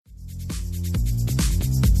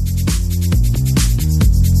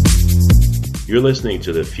You're listening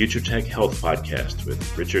to the Future Tech Health Podcast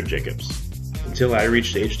with Richard Jacobs. Until I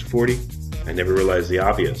reached age 40, I never realized the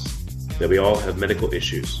obvious, that we all have medical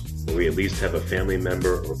issues, or we at least have a family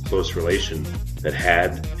member or close relation that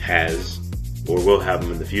has, or will have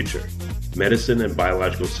them in the future. Medicine and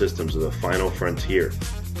biological systems are the final frontier.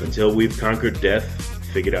 Until we've conquered death,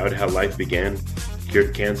 figured out how life began,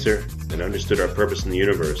 cured cancer, and understood our purpose in the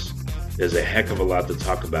universe, there's a heck of a lot to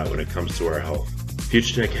talk about when it comes to our health.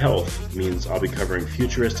 Future Tech Health means I'll be covering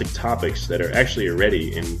futuristic topics that are actually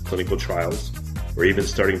already in clinical trials, or even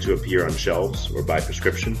starting to appear on shelves or by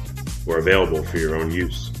prescription, or available for your own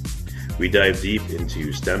use. We dive deep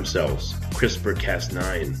into stem cells,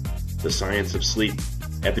 CRISPR-Cas9, the science of sleep,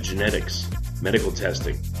 epigenetics, medical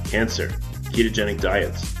testing, cancer, ketogenic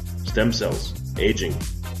diets, stem cells, aging,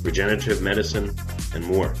 regenerative medicine, and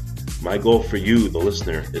more. My goal for you, the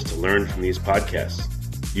listener, is to learn from these podcasts.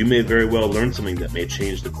 You may very well learn something that may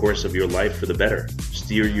change the course of your life for the better,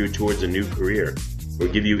 steer you towards a new career, or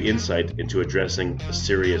give you insight into addressing a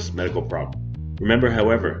serious medical problem. Remember,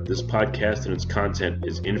 however, this podcast and its content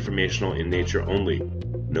is informational in nature only.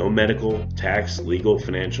 No medical, tax, legal,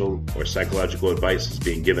 financial, or psychological advice is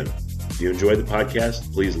being given. If you enjoy the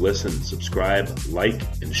podcast, please listen, subscribe, like,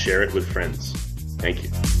 and share it with friends. Thank you.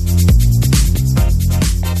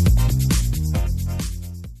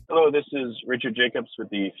 Hello, this is Richard Jacobs with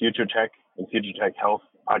the Future Tech and Future Tech Health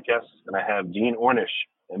podcast, and I have Dean Ornish,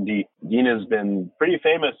 MD. Dean has been pretty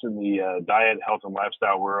famous in the diet, health, and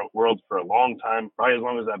lifestyle world for a long time, probably as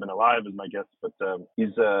long as I've been alive is my guess, but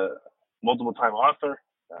he's a multiple-time author.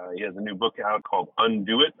 He has a new book out called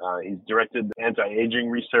Undo It. He's directed anti-aging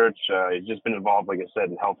research. He's just been involved, like I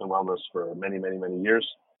said, in health and wellness for many, many, many years.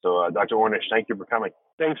 So, Dr. Ornish, thank you for coming.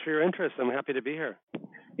 Thanks for your interest. I'm happy to be here.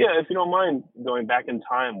 Yeah, if you don't mind going back in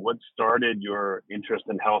time, what started your interest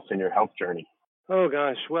in health and your health journey? Oh,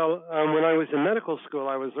 gosh. Well, when I was in medical school,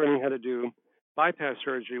 I was learning how to do bypass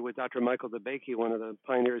surgery with Dr. Michael DeBakey, one of the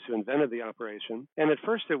pioneers who invented the operation. And at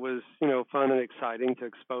first it was, fun and exciting to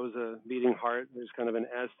expose a beating heart. There's kind of an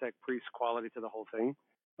Aztec priest quality to the whole thing.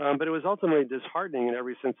 But it was ultimately disheartening in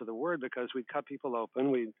every sense of the word because we'd cut people open,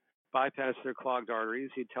 we'd bypass their clogged arteries,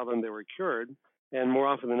 he'd tell them they were cured. And more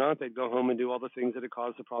often than not, they'd go home and do all the things that had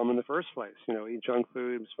caused the problem in the first place. Eat junk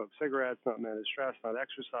food, smoke cigarettes, not manage stress, not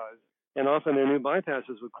exercise. And often their new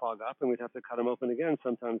bypasses would clog up and we'd have to cut them open again,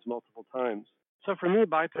 sometimes multiple times. So for me,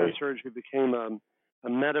 bypass surgery became a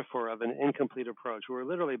metaphor of an incomplete approach. We were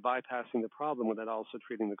literally bypassing the problem without also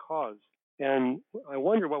treating the cause. And I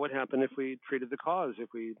wonder what would happen if we treated the cause,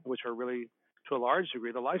 which are really, to a large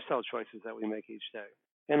degree, the lifestyle choices that we make each day.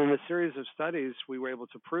 And in a series of studies, we were able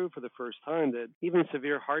to prove for the first time that even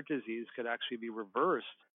severe heart disease could actually be reversed.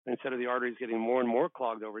 Instead of the arteries getting more and more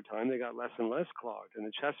clogged over time, they got less and less clogged. And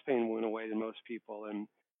the chest pain went away in most people. And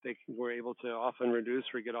they were able to often reduce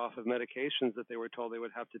or get off of medications that they were told they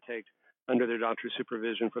would have to take under their doctor's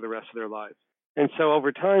supervision for the rest of their life. And so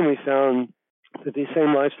over time, we found that these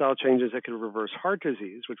same lifestyle changes that could reverse heart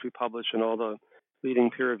disease, which we publish in all the leading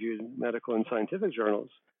peer-reviewed medical and scientific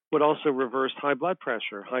journals, would also reverse high blood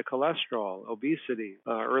pressure, high cholesterol, obesity,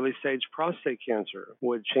 early-stage prostate cancer,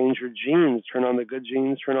 would change your genes, turn on the good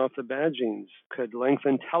genes, turn off the bad genes, could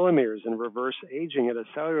lengthen telomeres and reverse aging at a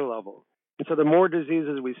cellular level. And so the more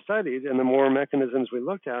diseases we studied and the more mechanisms we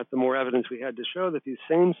looked at, the more evidence we had to show that these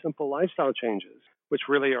same simple lifestyle changes, which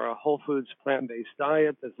really are a whole foods plant-based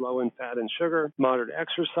diet that's low in fat and sugar, moderate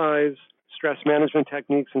exercise, stress management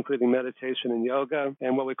techniques, including meditation and yoga,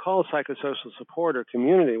 and what we call psychosocial support or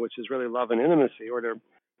community, which is really love and intimacy, or to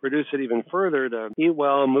reduce it even further, to eat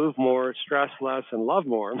well, move more, stress less, and love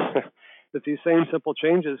more, that these same simple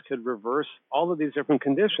changes could reverse all of these different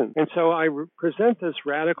conditions. And so I present this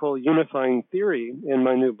radical unifying theory in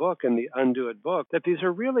my new book, in the Undo It book, that these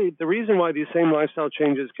are really the reason why these same lifestyle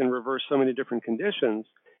changes can reverse so many different conditions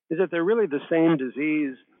is that they're really the same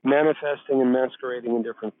disease manifesting and masquerading in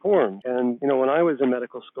different forms. And, when I was in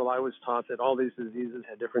medical school, I was taught that all these diseases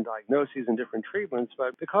had different diagnoses and different treatments,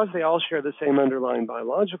 but because they all share the same underlying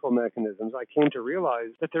biological mechanisms, I came to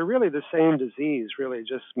realize that they're really the same disease, really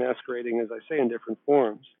just masquerading, as I say, in different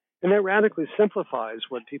forms. And that radically simplifies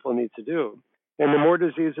what people need to do. And the more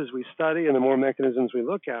diseases we study and the more mechanisms we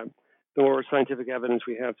look at, the more scientific evidence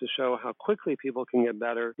we have to show how quickly people can get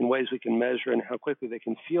better in ways we can measure and how quickly they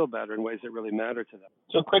can feel better in ways that really matter to them.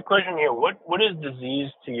 So quick question here. What is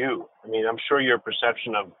disease to you? I mean, I'm sure your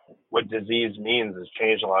perception of what disease means has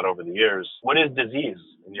changed a lot over the years. What is disease,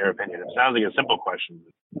 in your opinion? It sounds like a simple question.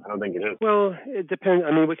 I don't think it is. Well, it depends.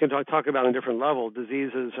 I mean, we can talk about on a different level.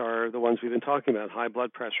 Diseases are the ones we've been talking about: high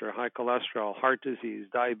blood pressure, high cholesterol, heart disease,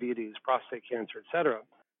 diabetes, prostate cancer, et cetera.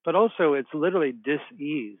 but also it's literally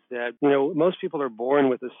dis-ease that, most people are born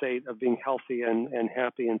with a state of being healthy and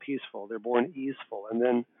happy and peaceful. They're born easeful. And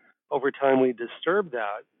then over time we disturb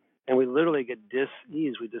that and we literally get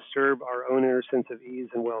dis-ease. We disturb our own inner sense of ease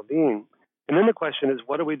and well-being. And then the question is,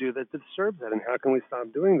 what do we do that disturbs that and how can we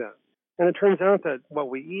stop doing that? And it turns out that what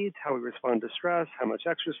we eat, how we respond to stress, how much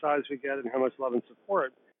exercise we get, and how much love and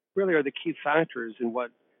support really are the key factors in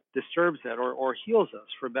what disturbs that or heals us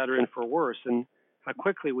for better and for worse, and how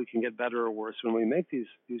quickly we can get better or worse when we make these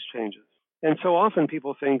changes. And so often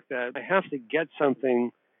people think that I have to get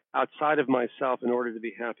something outside of myself in order to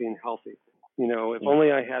be happy and healthy. If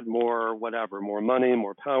only I had more whatever, more money,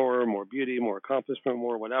 more power, more beauty, more accomplishment,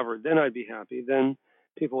 more whatever, then I'd be happy. Then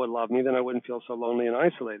people would love me. Then I wouldn't feel so lonely and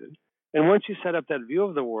isolated. And once you set up that view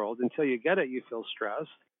of the world, until you get it, you feel stressed.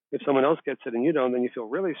 If someone else gets it and you don't, then you feel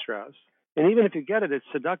really stressed. And even if you get it, it's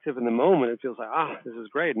seductive in the moment. It feels like, this is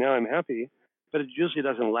great. Now I'm happy. But it usually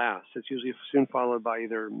doesn't last. It's usually soon followed by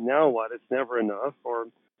either now what, it's never enough, or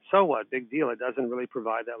so what, big deal. It doesn't really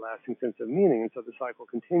provide that lasting sense of meaning. And so the cycle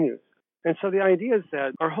continues. And so the idea is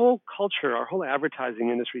that our whole culture, our whole advertising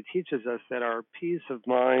industry teaches us that our peace of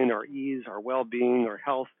mind, our ease, our well-being, our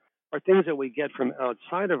health are things that we get from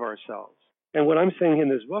outside of ourselves. And what I'm saying in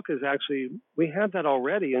this book is actually we have that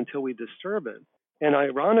already until we disturb it. And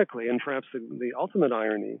ironically, and perhaps the ultimate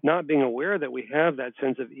irony, not being aware that we have that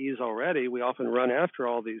sense of ease already, we often run after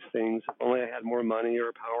all these things. If only I had more money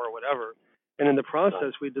or power or whatever. And in the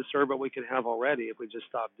process, we disturb what we could have already if we just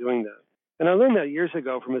stopped doing that. And I learned that years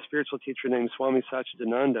ago from a spiritual teacher named Swami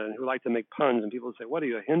Satchidananda, who liked to make puns. And people would say, "What are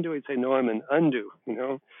you, a Hindu?" He'd say, "No, I'm an undo,"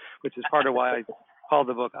 which is part of why I called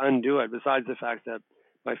the book Undo It, besides the fact that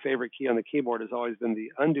my favorite key on the keyboard has always been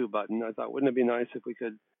the undo button. I thought, wouldn't it be nice if we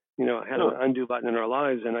could, had an undo button in our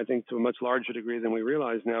lives? And I think to a much larger degree than we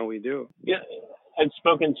realize now we do. Yeah, I've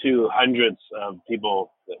spoken to hundreds of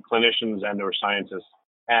people, clinicians and or scientists,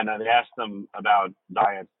 and I've asked them about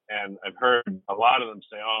diet, and I've heard a lot of them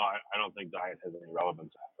say, I don't think diet has any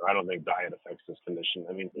relevance, or I don't think diet affects this condition.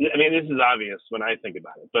 I mean, this is obvious when I think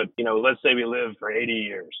about it, but, let's say we live for 80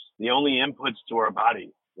 years. The only inputs to our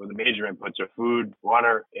body, or the major inputs, are food,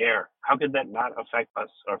 water, air. How could that not affect us,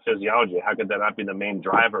 our physiology? How could that not be the main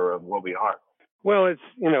driver of what we are? Well, it's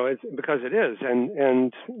because it is.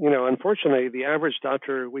 And unfortunately, the average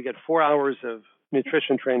doctor, we get 4 hours of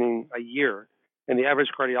nutrition training a year, and the average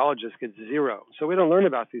cardiologist gets 0. So we don't learn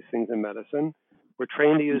about these things in medicine. We're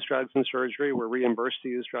trained to use drugs and surgery. We're reimbursed to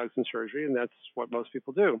use drugs and surgery, and that's what most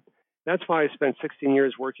people do. That's why I spent 16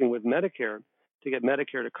 years working with Medicare to get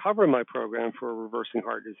Medicare to cover my program for reversing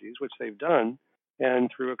heart disease, which they've done. And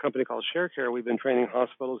through a company called Sharecare, we've been training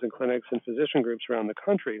hospitals and clinics and physician groups around the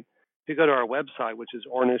country. If you go to our website, which is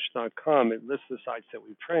ornish.com, it lists the sites that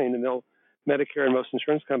we've trained, and Medicare and most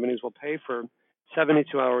insurance companies will pay for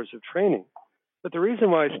 72 hours of training. But the reason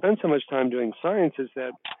why I spend so much time doing science is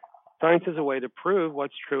that science is a way to prove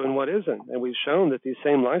what's true and what isn't. And we've shown that these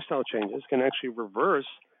same lifestyle changes can actually reverse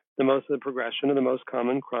the most of the progression of the most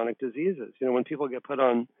common chronic diseases. When people get put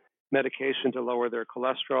on medication to lower their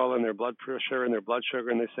cholesterol and their blood pressure and their blood sugar,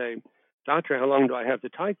 and they say, "Doctor, how long do I have to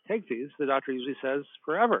take these?" The doctor usually says,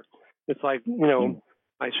 "Forever." It's like,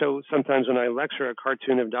 I show sometimes when I lecture a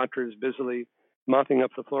cartoon of doctors busily mopping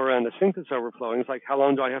up the floor around a sink that's overflowing. It's like, how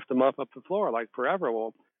long do I have to mop up the floor? Like forever.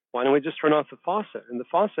 Well, why don't we just turn off the faucet? And the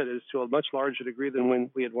faucet is to a much larger degree than when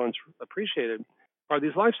we had once appreciated, are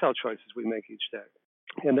these lifestyle choices we make each day.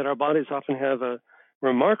 And that our bodies often have a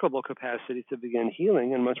remarkable capacity to begin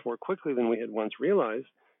healing, and much more quickly than we had once realized,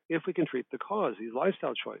 if we can treat the cause, these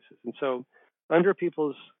lifestyle choices. And so under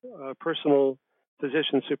people's personal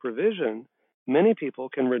physician supervision, many people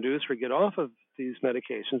can reduce or get off of these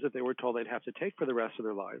medications that they were told they'd have to take for the rest of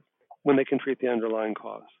their life when they can treat the underlying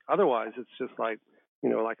cause. Otherwise, it's just like,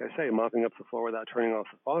 like I say, mopping up the floor without turning off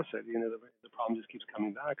the faucet. The problem just keeps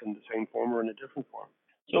coming back in the same form or in a different form.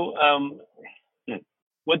 So,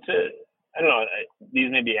 I don't know, these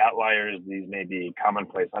may be outliers, these may be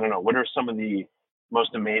commonplace. I don't know. What are some of the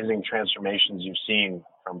most amazing transformations you've seen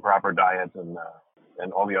from proper diet and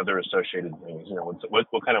all the other associated things?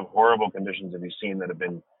 What kind of horrible conditions have you seen that have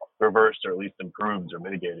been reversed or at least improved or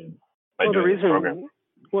mitigated by doing this program?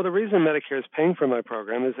 Well, the reason Medicare is paying for my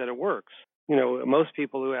program is that it works. Most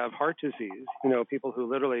people who have heart disease, people who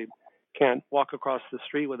literally can't walk across the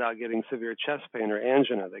street without getting severe chest pain or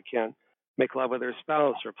angina, they can't make love with their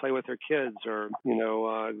spouse or play with their kids or,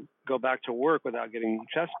 go back to work without getting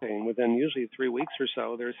chest pain. Within usually 3 weeks or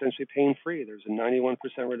so, they're essentially pain-free. There's a 91%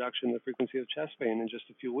 reduction in the frequency of chest pain in just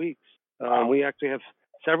a few weeks. We actually have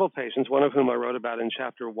several patients, one of whom I wrote about in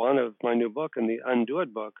chapter 1 of my new book, in the Undo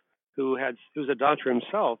It book, who's a doctor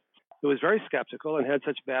himself, who was very skeptical and had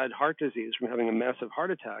such bad heart disease from having a massive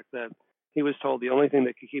heart attack that he was told the only thing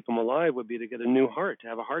that could keep him alive would be to get a new heart, to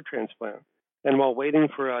have a heart transplant. And while waiting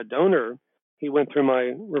for a donor, he went through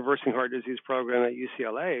my reversing heart disease program at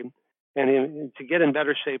UCLA, and to get in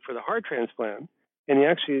better shape for the heart transplant. And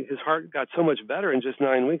his heart got so much better in just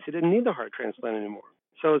 9 weeks, he didn't need the heart transplant anymore.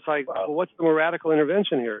 So it's like, Wow. well, what's the more radical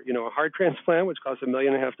intervention here? A heart transplant, which costs $1.5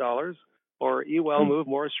 million, or eat well, move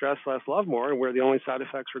more, stress less, love more, and where the only side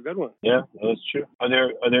effects are good ones. Yeah, that's true. Are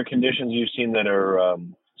there conditions you've seen that are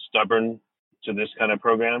stubborn to this kind of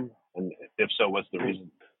program? And if so, what's the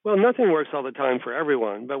reason? Well, nothing works all the time for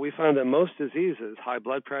everyone, but we found that most diseases, high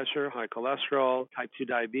blood pressure, high cholesterol, type 2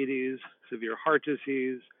 diabetes, severe heart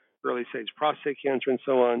disease, early stage prostate cancer, and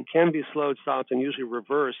so on, can be slowed, stopped, and usually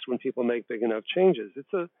reversed when people make big enough changes.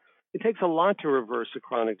 It takes a lot to reverse a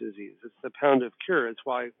chronic disease. It's the pound of cure. It's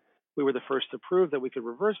why we were the first to prove that we could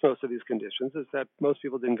reverse most of these conditions, is that most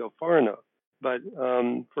people didn't go far enough. But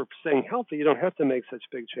for staying healthy, you don't have to make such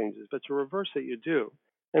big changes, but to reverse it, you do.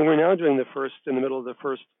 And we're now doing in the middle of the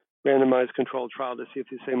first randomized controlled trial to see if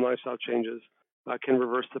these same lifestyle changes can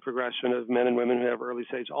reverse the progression of men and women who have early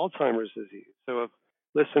stage Alzheimer's disease. So if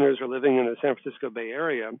listeners are living in the San Francisco Bay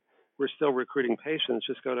Area, we're still recruiting patients.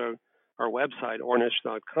 Just go to our website,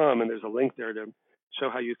 ornish.com, and there's a link there to show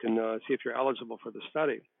how you can see if you're eligible for the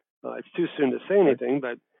study. It's too soon to say anything,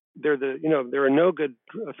 but there are no good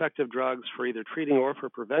effective drugs for either treating or for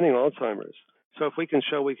preventing Alzheimer's. So if we can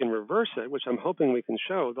show we can reverse it, which I'm hoping we can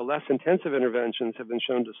show, the less intensive interventions have been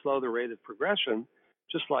shown to slow the rate of progression,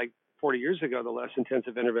 just like 40 years ago, the less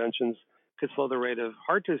intensive interventions could slow the rate of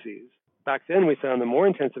heart disease. Back then, we found the more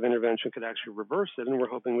intensive intervention could actually reverse it, and we're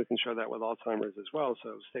hoping we can show that with Alzheimer's as well,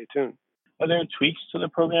 so stay tuned. Are there tweaks to the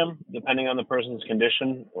program depending on the person's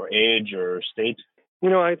condition or age or state?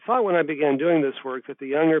 I thought when I began doing this work that the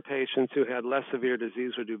younger patients who had less severe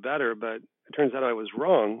disease would do better, but it turns out I was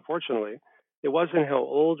wrong, fortunately. It wasn't how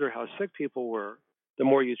old or how sick people were. The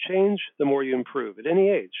more you change, the more you improve at any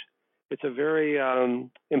age. It's a very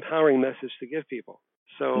empowering message to give people.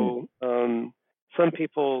 So some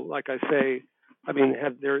people, like I say,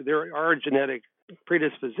 there are genetic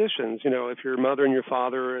predispositions. If your mother and your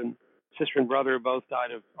father and sister and brother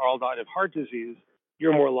all died of heart disease,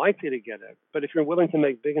 you're more likely to get it. But if you're willing to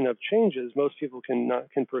make big enough changes, most people can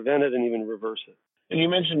prevent it and even reverse it. And you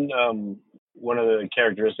mentioned one of the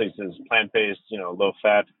characteristics is plant-based, low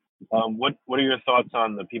fat. What are your thoughts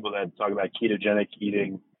on the people that talk about ketogenic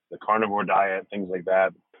eating, the carnivore diet, things like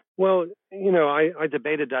that? Well, I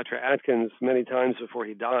debated Dr. Atkins many times before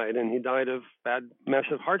he died, and he died of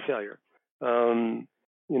massive heart failure.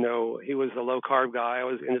 He was a low-carb guy. I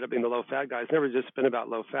ended up being the low-fat guy. It's never just been about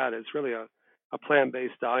low fat. It's really a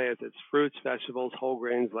plant-based diet that's fruits, vegetables, whole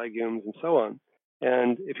grains, legumes, and so on.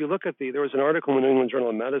 And if you look at there was an article in the New England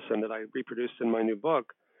Journal of Medicine that I reproduced in my new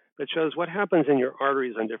book that shows what happens in your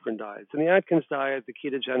arteries on different diets. And the Atkins diet, the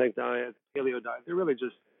ketogenic diet, the paleo diet, they're really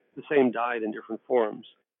just the same diet in different forms.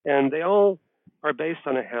 And they all are based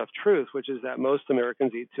on a half-truth, which is that most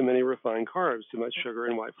Americans eat too many refined carbs, too much sugar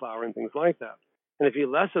and white flour and things like that. And if you eat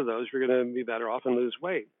less of those, you're going to be better off and lose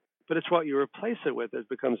weight. But it's what you replace it with that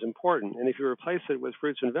becomes important. And if you replace it with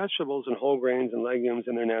fruits and vegetables and whole grains and legumes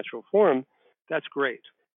in their natural form, that's great.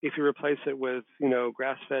 If you replace it with,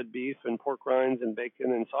 grass-fed beef and pork rinds and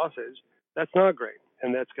bacon and sausage, that's not great.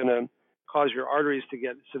 And that's going to cause your arteries to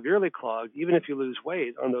get severely clogged, even if you lose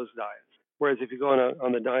weight on those diets. Whereas if you go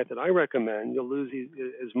on the diet that I recommend, you'll lose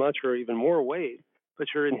as much or even more weight, but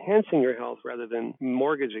you're enhancing your health rather than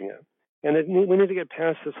mortgaging it. And we need to get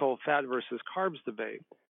past this whole fat versus carbs debate.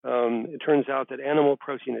 It turns out that animal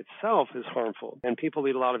protein itself is harmful, and people who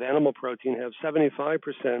eat a lot of animal protein have 75%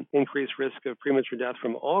 increased risk of premature death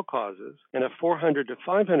from all causes, and a 400 to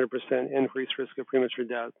 500% increased risk of premature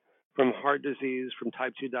death from heart disease, from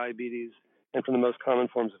type 2 diabetes, and from the most common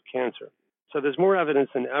forms of cancer. So there's more evidence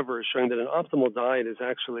than ever showing that an optimal diet is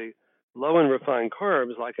actually low in refined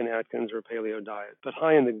carbs like an Atkins or paleo diet, but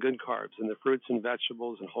high in the good carbs, in the fruits and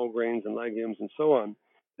vegetables and whole grains and legumes and so on,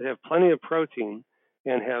 that have plenty of protein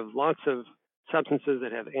and have lots of substances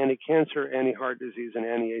that have anti-cancer, anti-heart disease, and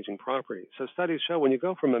anti-aging properties. So studies show when you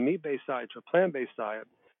go from a meat-based diet to a plant-based diet,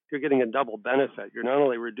 you're getting a double benefit. You're not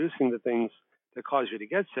only reducing the things that cause you to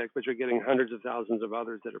get sick, but you're getting hundreds of thousands of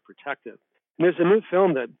others that are protected. And there's a new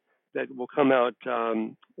film that will come out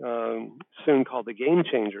soon called The Game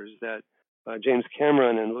Changers that James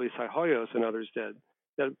Cameron and Luis Hoyos and others did,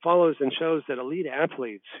 that follows and shows that elite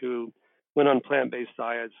athletes who went on plant-based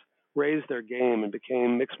diets raised their game and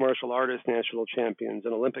became mixed martial artist national champions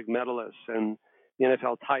and Olympic medalists, and the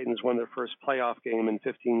NFL Titans won their first playoff game in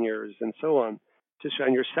 15 years and so on,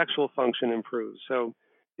 and your sexual function improves. So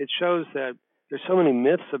it shows that there's so many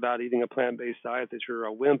myths about eating a plant-based diet that you're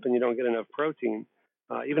a wimp and you don't get enough protein.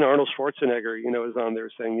 Even Arnold Schwarzenegger, is on there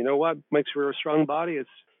saying, you know what makes for a strong body? It's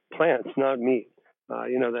plants, not meat.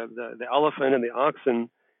 The elephant and the oxen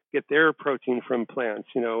get their protein from plants.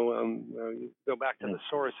 You go back to the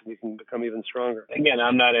source and you can become even stronger. Again,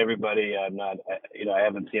 I'm not everybody. I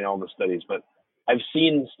haven't seen all the studies, but I've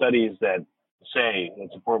seen studies that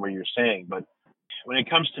support what you're saying. But when it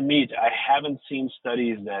comes to meat, I haven't seen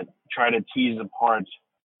studies that try to tease apart,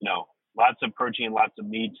 lots of protein, lots of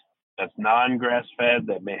meat that's non-grass fed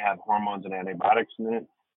that may have hormones and antibiotics in it,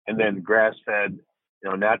 and then grass fed,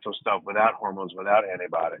 natural stuff without hormones, without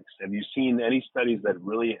antibiotics. Have you seen any studies that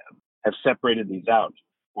really have separated these out?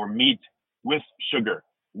 Or meat with sugar,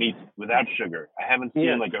 meat without sugar? I haven't seen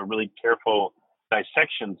a really careful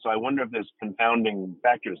dissection, so I wonder if there's confounding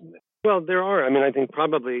factors in this. Well, there are. I think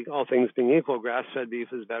probably all things being equal, grass-fed beef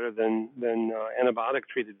is better than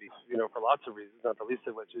antibiotic-treated beef, for lots of reasons, not the least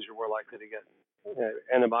of which is you're more likely to get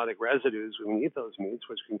antibiotic residues when you eat those meats,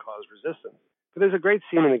 which can cause resistance. But there's a great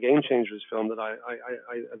scene in the Game Changers film that I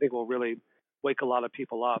think will really wake a lot of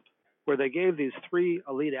people up, where they gave these 3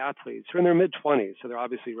 elite athletes who are in their mid-20s, so they're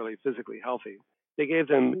obviously really physically healthy. They gave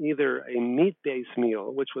them either a meat-based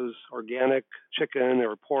meal, which was organic chicken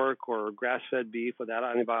or pork or grass-fed beef without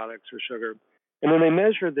antibiotics or sugar, and then they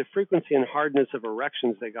measured the frequency and hardness of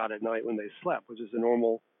erections they got at night when they slept, which is a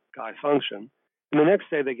normal guy function. And the next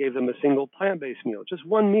day they gave them a single plant-based meal, just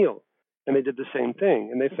one meal, and they did the same thing.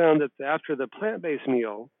 And they found that after the plant-based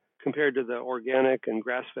meal compared to the organic and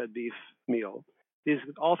grass-fed beef meal,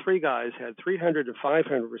 all 3 guys had 300 to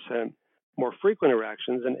 500% more frequent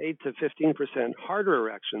erections and 8 to 15% harder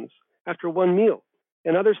erections after one meal.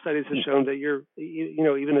 And other studies have shown that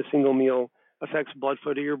even a single meal affects blood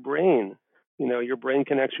flow to your brain. Your brain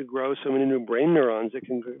can actually grow so many new brain neurons that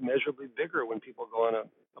can get measurably bigger when people go on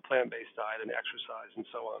a plant-based diet and exercise and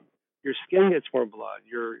so on. Your skin gets more blood.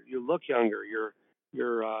 You look younger.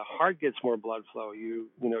 Your heart gets more blood flow. You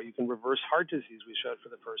can reverse heart disease, we showed for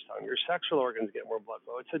the first time. Your sexual organs get more blood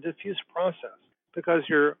flow. It's a diffuse process because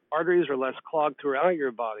your arteries are less clogged throughout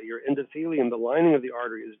your body. Your endothelium, the lining of the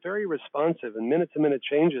artery, is very responsive, and minute-to-minute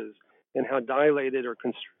changes in how dilated or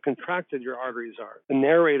contracted your arteries are. The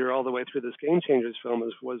narrator all the way through this Game Changers film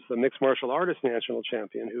was the mixed martial artist national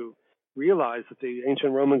champion who realized that the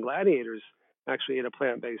ancient Roman gladiators actually ate a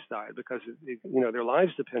plant-based diet because their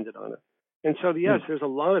lives depended on it. And so, yes, there's a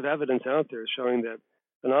lot of evidence out there showing that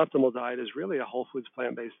an optimal diet is really a whole foods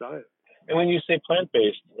plant-based diet. And when you say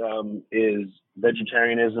plant-based, is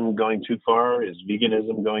vegetarianism going too far? Is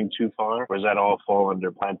veganism going too far? Or does that all fall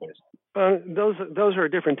under plant-based? Those are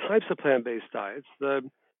different types of plant-based diets.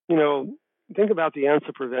 Think about the ounce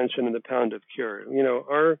of prevention and the pound of cure.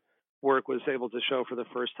 Our work was able to show for the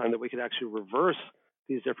first time that we could actually reverse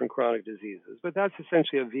these different chronic diseases. But that's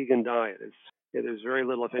essentially a vegan diet. There's very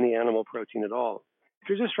little, if any, animal protein at all. If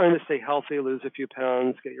you're just trying to stay healthy, lose a few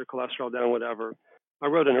pounds, get your cholesterol down, whatever, I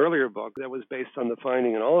wrote an earlier book that was based on the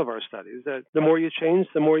finding in all of our studies that the more you change,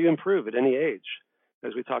 the more you improve at any age,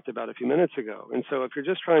 as we talked about a few minutes ago. And so if you're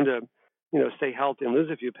just trying to, stay healthy and lose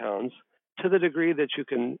a few pounds, to the degree that you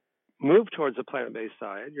can move towards a plant-based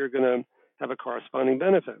diet, you're going to have a corresponding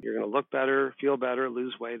benefit. You're going to look better, feel better,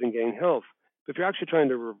 lose weight, and gain health. But if you're actually trying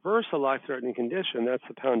to reverse a life-threatening condition, that's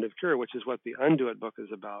the pound of cure, which is what the Undo It book is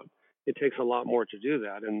about. It takes a lot more to do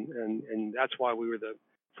that, and that's why we were the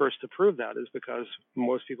first to prove that, is because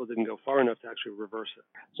most people didn't go far enough to actually reverse it.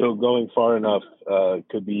 So going far enough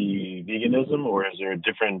could be veganism, or is there a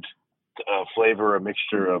different flavor or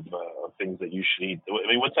mixture of things that you should eat?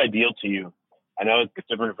 What's ideal to you? I know it's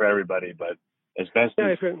different for everybody, but as close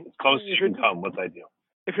as you can come, what's ideal?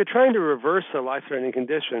 If you're trying to reverse a life-threatening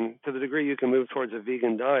condition, to the degree you can move towards a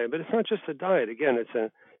vegan diet, but it's not just a diet. Again, it's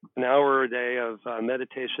an hour a day of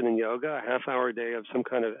meditation and yoga, a half hour a day of some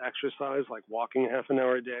kind of exercise, like walking half an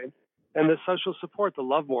hour a day, and the social support, the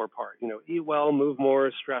love more part. Eat well, move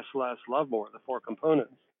more, stress less, love more, the 4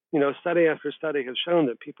 components. Study after study has shown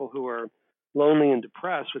that people who are lonely and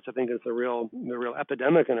depressed, which I think is the real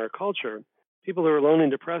epidemic in our culture, people who are lonely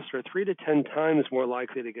and depressed are 3 to 10 times more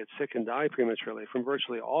likely to get sick and die prematurely from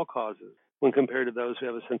virtually all causes when compared to those who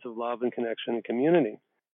have a sense of love and connection and community.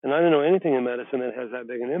 And I don't know anything in medicine that has that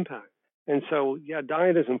big an impact. And so,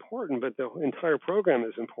 diet is important, but the entire program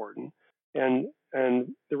is important. And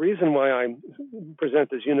the reason why I present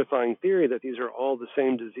this unifying theory that these are all the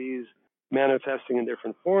same disease manifesting in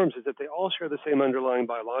different forms is that they all share the same underlying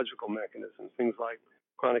biological mechanisms, things like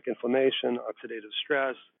chronic inflammation, oxidative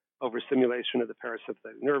stress, overstimulation of the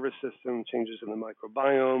parasympathetic nervous system, changes in the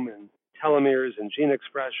microbiome, and telomeres, and gene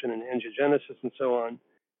expression, and angiogenesis, and so on.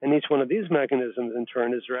 And each one of these mechanisms, in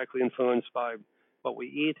turn, is directly influenced by what we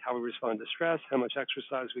eat, how we respond to stress, how much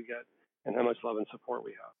exercise we get, and how much love and support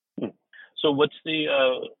we have. So what's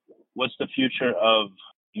the future of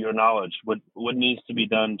your knowledge? What needs to be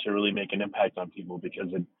done to really make an impact on people? Because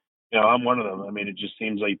I'm one of them. I mean, it just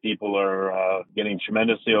seems like people are getting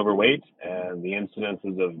tremendously overweight, and the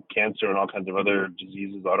incidences of cancer and all kinds of other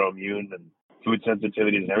diseases, autoimmune and food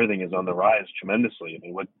sensitivities and everything is on the rise tremendously. I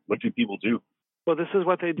mean, what do people do? Well, this is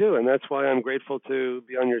what they do, and that's why I'm grateful to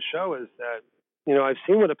be on your show, is that, I've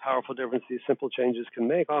seen what a powerful difference these simple changes can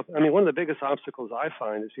make. I mean, one of the biggest obstacles I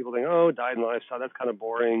find is people think, oh, diet and lifestyle, that's kind of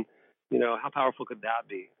boring. How powerful could that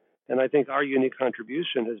be? And I think our unique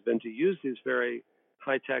contribution has been to use these very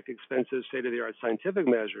high-tech, expensive, state-of-the-art scientific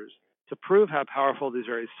measures to prove how powerful these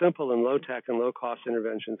very simple and low-tech and low-cost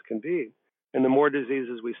interventions can be. And the more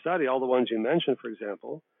diseases we study, all the ones you mentioned, for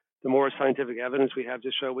example, the more scientific evidence we have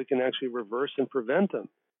to show we can actually reverse and prevent them.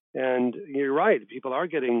 And you're right, people are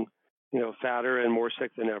getting, fatter and more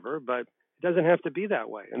sick than ever, but it doesn't have to be that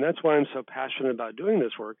way. And that's why I'm so passionate about doing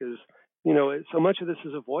this work is, so much of this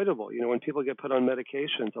is avoidable. When people get put on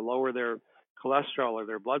medication to lower their cholesterol or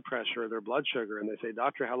their blood pressure or their blood sugar, and they say,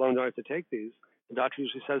 doctor, how long do I have to take these? The doctor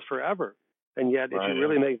usually says forever. And yet, if you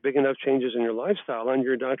really make big enough changes in your lifestyle under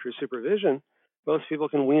your doctor's supervision, most people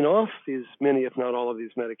can wean off these many, if not all of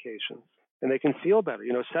these medications, and they can feel better.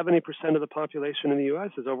 70% of the population in the U.S.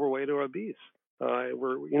 is overweight or obese.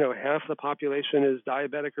 Half the population is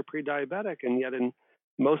diabetic or pre-diabetic, and yet in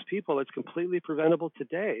most people, it's completely preventable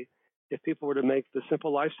today if people were to make the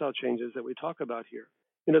simple lifestyle changes that we talk about here.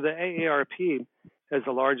 The AARP has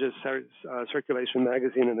the largest circulation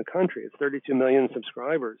magazine in the country. It's 32 million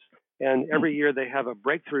subscribers, and every year they have a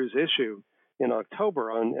breakthroughs issue in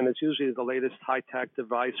October and it's usually the latest high-tech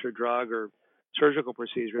device or drug or surgical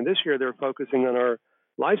procedure. And this year they're focusing on our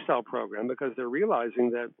lifestyle program because they're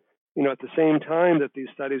realizing that, at the same time that these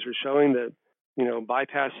studies are showing that,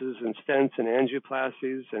 bypasses and stents and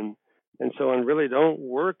angioplasties and so on really don't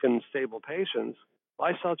work in stable patients,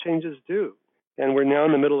 lifestyle changes do. And we're now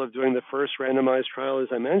in the middle of doing the first randomized trial, as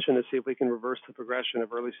I mentioned, to see if we can reverse the progression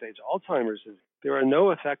of early-stage Alzheimer's. There are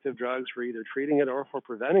no effective drugs for either treating it or for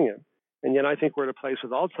preventing it. And yet I think we're at a place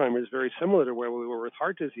with Alzheimer's very similar to where we were with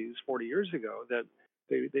heart disease 40 years ago, that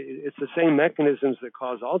it's the same mechanisms that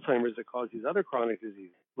cause Alzheimer's that cause these other chronic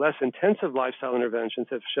diseases. Less intensive lifestyle interventions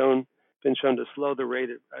have been shown to slow the rate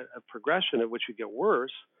of progression at which you get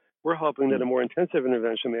worse. We're hoping that a more intensive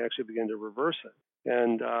intervention may actually begin to reverse it.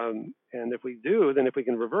 And if we do, then if we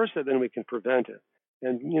can reverse it, then we can prevent it.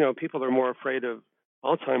 And, people are more afraid of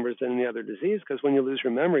Alzheimer's than any other disease because when you lose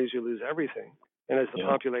your memories, you lose everything. And as the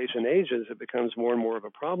population ages, it becomes more and more of a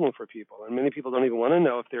problem for people. And many people don't even want to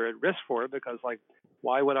know if they're at risk for it because,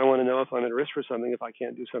 why would I want to know if I'm at risk for something if I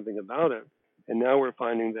can't do something about it? And now we're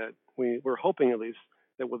finding that we're hoping at least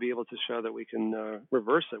that we'll be able to show that we can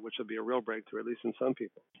reverse it, which will be a real breakthrough, at least in some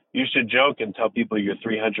people. You should joke and tell people you're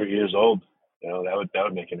 300 years old. That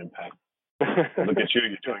would make an impact. Look at you,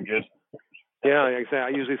 you're doing good. Yeah, exactly. I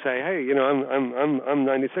usually say, hey, I'm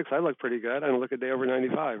 96. I look pretty good. I don't look a day over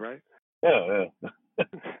 95, right? Yeah.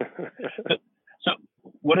 So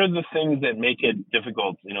what are the things that make it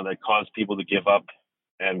difficult, that cause people to give up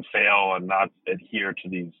and fail and not adhere to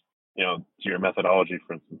these, to your methodology,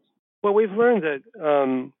 for instance? Well, we've learned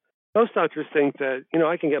that most doctors think that,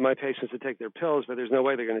 I can get my patients to take their pills, but there's no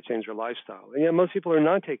way they're going to change their lifestyle. And yet most people are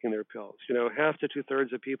not taking their pills. Half to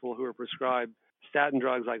two-thirds of people who are prescribed statin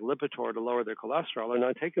drugs like Lipitor to lower their cholesterol are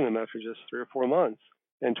not taking them after just 3 or 4 months.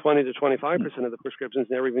 And 20 to 25% of the prescriptions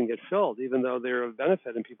never even get filled, even though they're of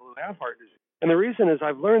benefit in people who have heart disease. And the reason is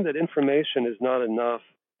I've learned that information is not enough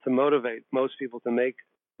to motivate most people to make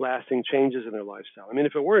lasting changes in their lifestyle. I mean,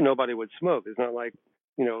 if it were, nobody would smoke. It's not like,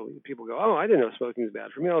 people go, oh, I didn't know smoking is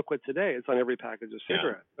bad for me. I'll quit today. It's on every package of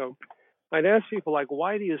cigarettes. Yeah. So I'd ask people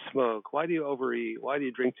why do you smoke? Why do you overeat? Why do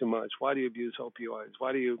you drink too much? Why do you abuse opioids?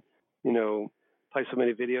 Why do you, play so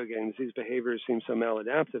many video games? These behaviors seem so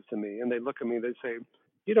maladaptive to me. And they look at me, they say,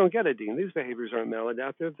 you don't get it, Dean. These behaviors aren't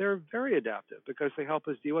maladaptive. They're very adaptive because they help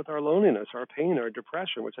us deal with our loneliness, our pain, our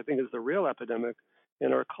depression, which I think is the real epidemic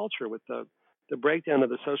in our culture with the breakdown of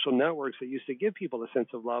the social networks that used to give people a sense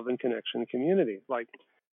of love and connection and community.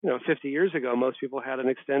 50 years ago, most people had an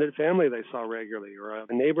extended family they saw regularly, or a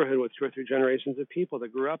neighborhood with 2 or 3 generations of people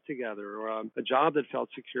that grew up together, or a job that felt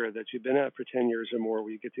secure that you've been at for 10 years or more,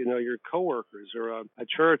 where you get to know your coworkers, or a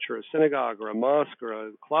church or a synagogue or a mosque or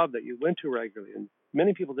a club that you went to regularly. And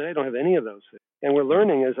many people today don't have any of those things. And we're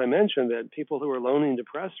learning, as I mentioned, that people who are lonely and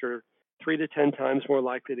depressed are 3 to 10 times more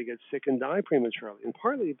likely to get sick and die prematurely, and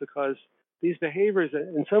partly because these behaviors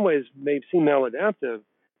in some ways may seem maladaptive,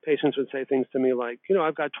 patients would say things to me like,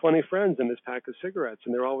 I've got 20 friends in this pack of cigarettes,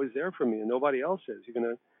 and they're always there for me, and nobody else is. You're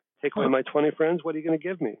going to take away my 20 friends? What are you going to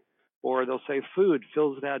give me? Or they'll say food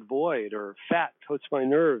fills that void, or fat coats my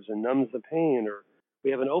nerves and numbs the pain, or we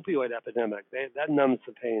have an opioid epidemic, that numbs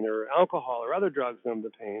the pain, or alcohol or other drugs numb the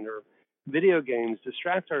pain, or video games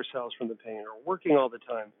distract ourselves from the pain, or working all the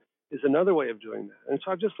time is another way of doing that. And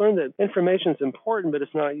so I've just learned that information is important, but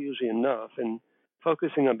it's not usually enough. And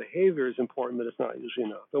focusing on behavior is important, but it's not usually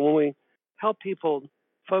enough. But when we help people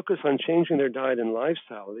focus on changing their diet and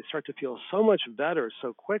lifestyle, they start to feel so much better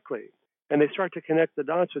so quickly. And they start to connect the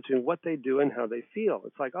dots between what they do and how they feel.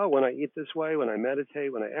 It's like, when I eat this way, when I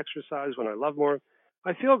meditate, when I exercise, when I love more,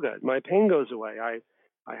 I feel good. My pain goes away. I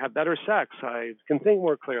have better sex. I can think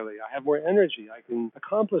more clearly. I have more energy. I can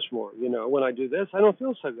accomplish more. When I do this, I don't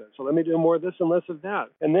feel so good. So let me do more of this and less of that.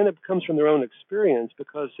 And then it comes from their own experience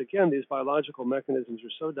because, again, these biological mechanisms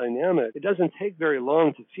are so dynamic. It doesn't take very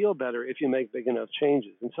long to feel better if you make big enough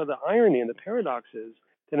changes. And so the irony and the paradox is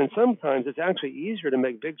that sometimes it's actually easier to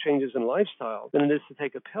make big changes in lifestyle than it is to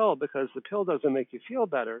take a pill because the pill doesn't make you feel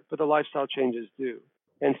better, but the lifestyle changes do.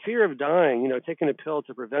 And fear of dying, taking a pill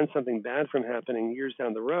to prevent something bad from happening years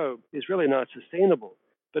down the road is really not sustainable.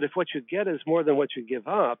 But if what you get is more than what you give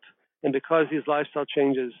up, and because these lifestyle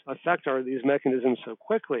changes affect these mechanisms so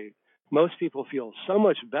quickly, most people feel so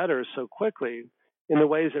much better so quickly in the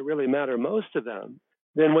ways that really matter most to them,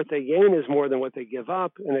 then what they gain is more than what they give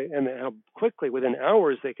up, and how quickly, within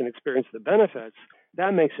hours, they can experience the benefits.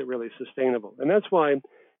 That makes it really sustainable. And that's why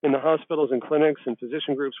in the hospitals and clinics and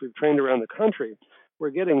physician groups we've trained around the country, we're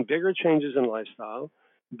getting bigger changes in lifestyle,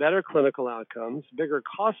 better clinical outcomes, bigger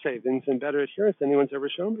cost savings, and better adherence than anyone's ever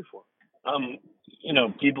shown before.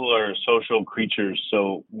 People are social creatures.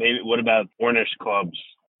 So maybe what about Ornish clubs,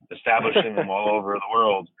 establishing them all over the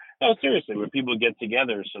world? No, seriously, where people get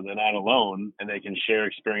together so they're not alone and they can share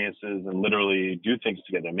experiences and literally do things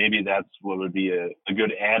together. Maybe that's what would be a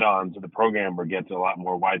good add-on to the program or get a lot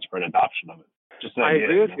more widespread adoption of it. I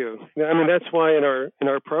agree with you. I mean, that's why in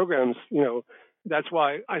our programs, that's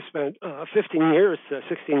why I spent 16 years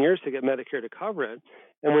to get Medicare to cover it.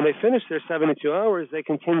 And when they finish their 72 hours, they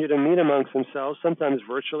continue to meet amongst themselves, sometimes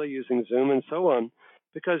virtually using Zoom and so on.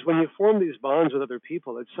 Because when you form these bonds with other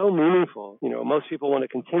people, it's so meaningful. Most people want to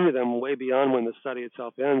continue them way beyond when the study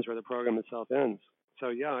itself ends or the program itself ends. So,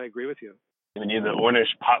 yeah, I agree with you. We need the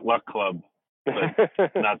Ornish potluck club, but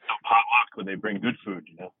not so potluck when they bring good food,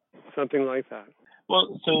 Something like that.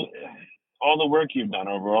 Well, so all the work you've done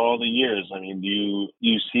over all the years, I mean, do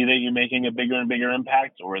you see that you're making a bigger and bigger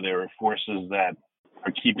impact, or there are forces that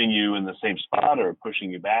are keeping you in the same spot or pushing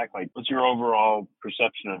you back? Like, what's your overall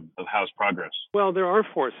perception of how's progress? Well, there are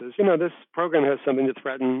forces. This program has something to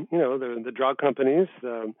threaten, the drug companies,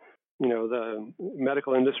 the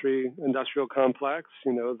medical industry, industrial complex,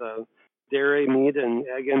 the dairy, meat, and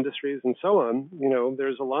egg industries, and so on.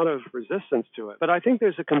 There's a lot of resistance to it. But I think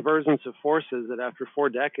there's a convergence of forces that after 4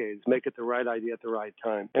 decades make it the right idea at the right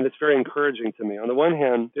time. And it's very encouraging to me. On the one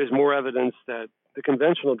hand, there's more evidence that the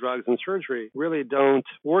conventional drugs and surgery really don't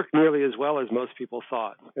work nearly as well as most people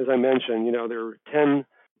thought. As I mentioned, there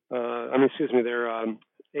are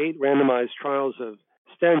 8 randomized trials of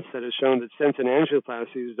stents that have shown that stents and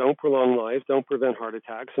angioplasties don't prolong life, don't prevent heart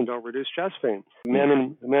attacks, and don't reduce chest pain.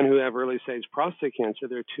 Men who have early stage prostate cancer,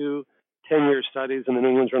 there are 2 10-year studies in the New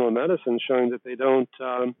England Journal of Medicine showing that they don't,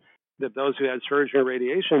 that those who had surgery or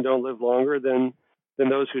radiation don't live longer than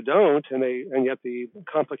those who don't, and yet the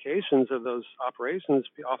complications of those operations,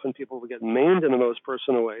 often people will get maimed in the most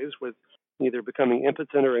personal ways with either becoming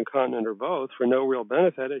impotent or incontinent or both for no real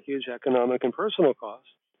benefit at huge economic and personal cost.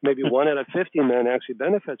 Maybe 1 out of 50 men actually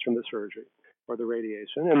benefits from the surgery or the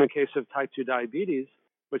radiation. In the case of type 2 diabetes,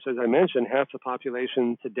 which, as I mentioned, half the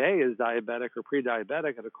population today is diabetic or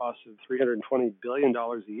pre-diabetic at a cost of $320 billion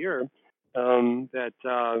a year,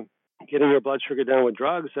 getting your blood sugar down with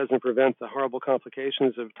drugs doesn't prevent the horrible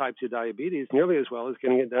complications of type 2 diabetes nearly as well as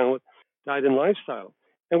getting it down with diet and lifestyle.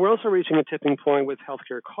 And we're also reaching a tipping point with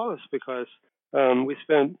healthcare costs because we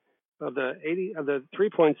spent of the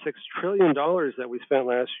 $3.6 trillion that we spent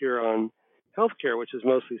last year on healthcare, which is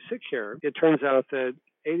mostly sick care. It turns out that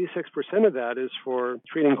 86% of that is for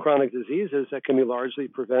treating chronic diseases that can be largely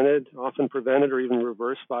prevented, often prevented or even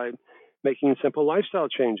reversed by making simple lifestyle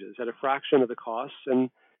changes at a fraction of the costs, and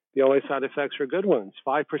the only side effects are good ones.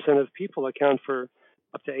 5% of people account for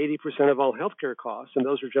up to 80% of all healthcare costs, and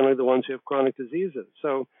those are generally the ones who have chronic diseases.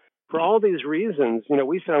 So for all these reasons,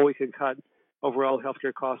 we found we could cut overall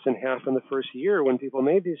healthcare costs in half in the first year when people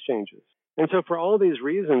made these changes. And so for all these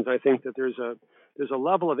reasons, I think that there's a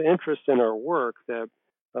level of interest in our work that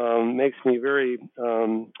makes me very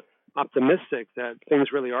optimistic that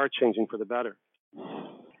things really are changing for the better.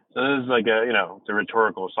 So this is like it's a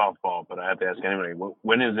rhetorical softball, but I have to ask anybody,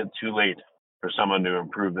 when is it too late for someone to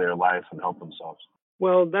improve their life and help themselves?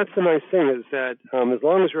 Well, that's the nice thing is that as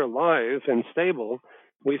long as you're alive and stable,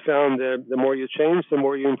 we found that the more you change, the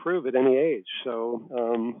more you improve at any age. So,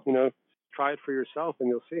 try it for yourself and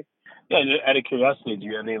you'll see. Yeah, out of curiosity, do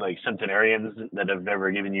you have any like centenarians that have ever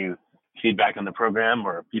given you feedback on the program,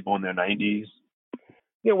 or people in their 90s?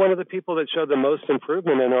 One of the people that showed the most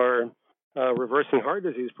improvement in our reversing heart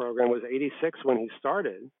disease program was 86 when he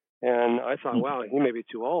started. And I thought, wow, he may be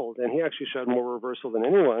too old. And he actually showed more reversal than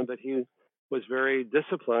anyone, but he was very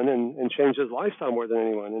disciplined and changed his lifestyle more than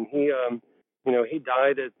anyone. And he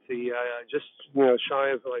died at the just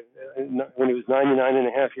shy of when he was 99 and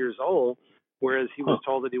a half years old, whereas he was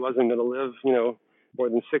told that he wasn't going to live more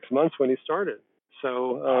than 6 months when he started.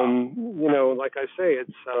 So like I say,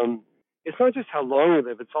 it's not just how long we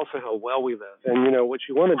live, it's also how well we live. And what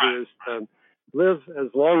you want to do is to live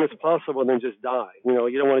as long as possible and then just die. You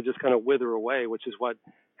don't want to just kind of wither away, which is what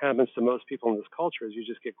happens to most people in this culture, is you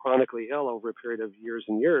just get chronically ill over a period of years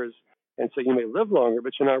and years. And so you may live longer,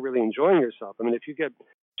 but you're not really enjoying yourself. I mean, if you get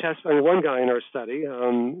one guy in our study, he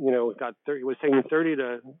was taking 30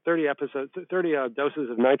 doses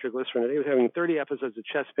of nitroglycerin a day. He was having 30 episodes of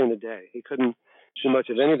chest pain a day. He couldn't do much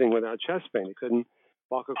of anything without chest pain. He couldn't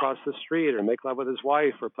walk across the street or make love with his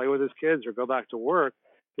wife or play with his kids or go back to work.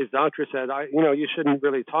 His doctor said, you shouldn't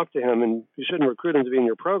really talk to him and you shouldn't recruit him to be in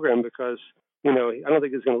your program because, I don't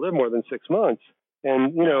think he's going to live more than 6 months.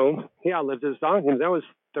 And, he outlived his doctor. That was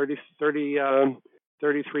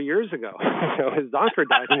 33 years ago. His doctor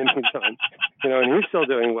died in the meantime, and he's still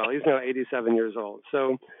doing well. He's now 87 years old.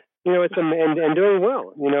 So, it's and doing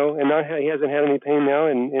well, and he hasn't had any pain now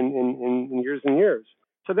in years and years.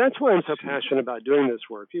 So that's why I'm so passionate about doing this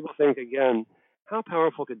work. People think, again, how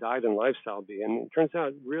powerful could diet and lifestyle be? And it turns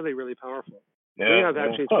out really, really powerful. We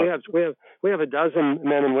have a dozen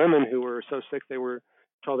men and women who were so sick they were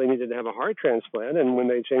told they needed to have a heart transplant, and when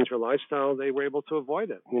they changed their lifestyle, they were able to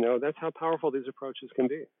avoid it. That's how powerful these approaches can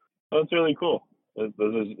be. Well, that's really cool. Those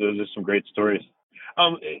are some great stories.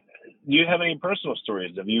 Do you have any personal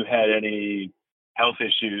stories? Have you had any health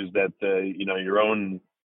issues that your own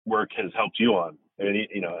work has helped you on? I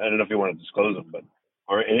don't know if you want to disclose them, but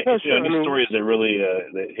any stories that really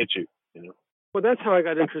that hit you. Well, that's how I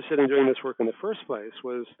got interested in doing this work in the first place.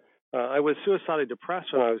 Was I was suicidally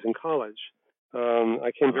depressed when I was in college.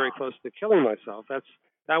 I came very close to killing myself.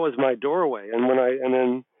 That was my doorway. And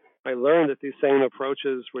then I learned that these same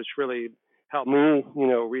approaches, which really helped me,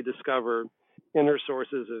 rediscover inner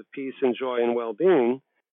sources of peace and joy and well-being.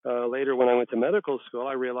 Later, when I went to medical school,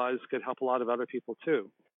 I realized could help a lot of other people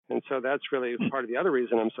too. And so that's really part of the other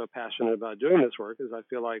reason I'm so passionate about doing this work, is I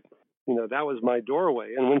feel like, that was my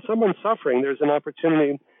doorway. And when someone's suffering, there's an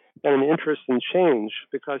opportunity and an interest in change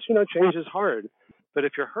because, change is hard. But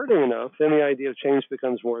if you're hurting enough, then the idea of change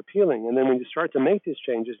becomes more appealing. And then when you start to make these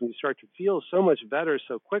changes and you start to feel so much better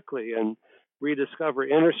so quickly and rediscover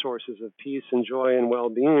inner sources of peace and joy and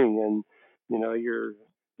well-being, and,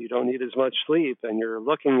 you don't need as much sleep, and you're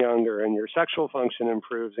looking younger, and your sexual function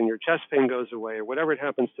improves, and your chest pain goes away, or whatever it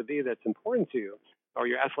happens to be that's important to you, or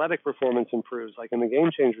your athletic performance improves, like in the Game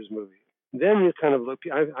Changers movie. Then you kind of look.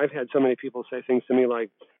 I've had so many people say things to me like,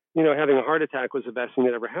 having a heart attack was the best thing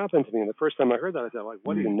that ever happened to me. And the first time I heard that, I thought, like,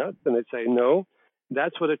 what are you, nuts? And they'd say, no,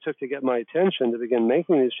 that's what it took to get my attention to begin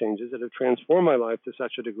making these changes that have transformed my life to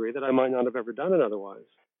such a degree that I might not have ever done it otherwise.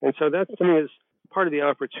 And so that, to me, is part of the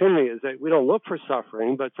opportunity, is that we don't look for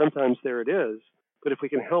suffering, but sometimes there it is. But if we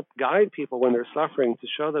can help guide people when they're suffering to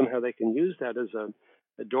show them how they can use that as a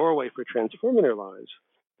doorway for transforming their lives,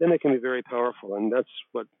 then it can be very powerful. And that's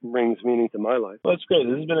what brings meaning to my life. Well, that's great.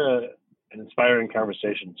 This has been an inspiring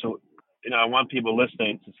conversation. So, I want people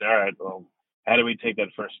listening to say, all right, well, how do we take that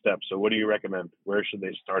first step? So what do you recommend? Where should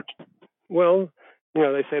they start? Well,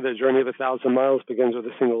 they say the journey of 1,000 miles begins with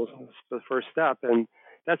the first step. And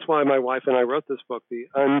that's why my wife and I wrote this book, the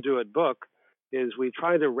Undo It book, is we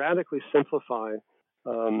try to radically simplify,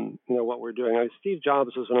 what we're doing. Steve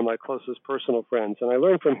Jobs was one of my closest personal friends, and I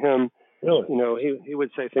learned from him. Really? He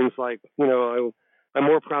would say things like, I'm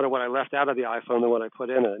more proud of what I left out of the iPhone than what I put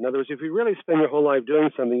in it. In other words, if you really spend your whole life doing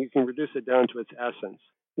something, you can reduce it down to its essence.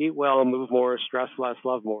 Eat well, move more, stress less,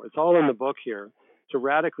 love more. It's all in the book here to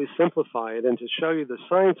radically simplify it and to show you the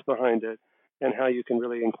science behind it and how you can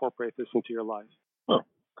really incorporate this into your life. Oh,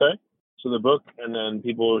 okay. So the book, and then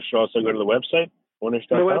people should also go to the website,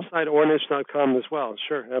 Ornish.com? The website, Ornish.com as well.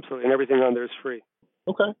 Sure, absolutely. And everything on there is free.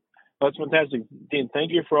 Okay. That's fantastic. Dean,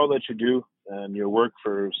 thank you for all that you do and your work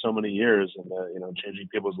for so many years and, changing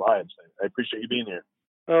people's lives. I appreciate you being here.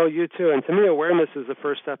 Oh, you too. And to me, awareness is the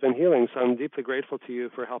first step in healing. So I'm deeply grateful to you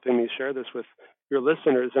for helping me share this with your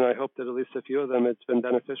listeners. And I hope that at least a few of them, it's been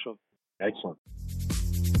beneficial. Excellent.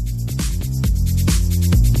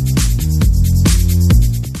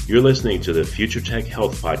 You're listening to the Future Tech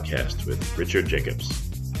Health Podcast with Richard Jacobs.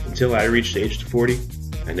 Until I reached age 40,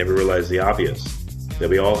 I never realized the obvious, that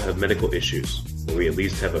we all have medical issues, or we at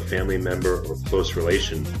least have a family member or close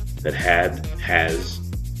relation that had, has,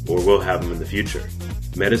 or will have them in the future.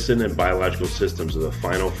 Medicine and biological systems are the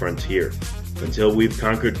final frontier. Until we've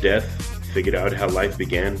conquered death, figured out how life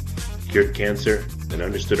began, cured cancer, and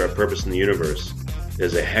understood our purpose in the universe,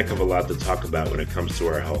 there's a heck of a lot to talk about when it comes to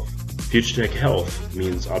our health. Future Tech Health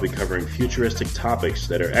means I'll be covering futuristic topics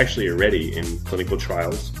that are actually already in clinical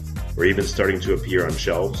trials, or even starting to appear on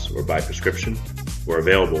shelves or by prescription, or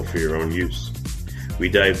available for your own use. We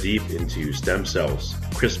dive deep into stem cells,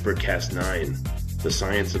 CRISPR-Cas9, the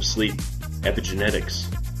science of sleep,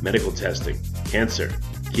 epigenetics, medical testing, cancer,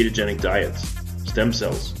 ketogenic diets, stem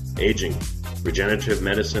cells, aging, regenerative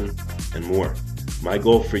medicine, and more. My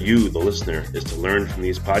goal for you, the listener, is to learn from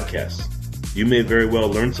these podcasts. You may very well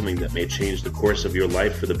learn something that may change the course of your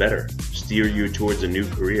life for the better, steer you towards a new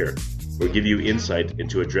career, or give you insight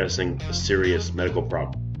into addressing a serious medical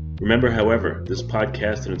problem. Remember, however, this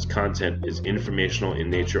podcast and its content is informational in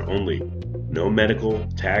nature only. No medical,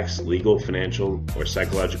 tax, legal, financial, or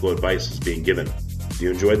psychological advice is being given. If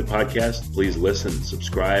you enjoyed the podcast, please listen,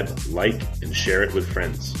 subscribe, like, and share it with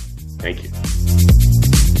friends. Thank you.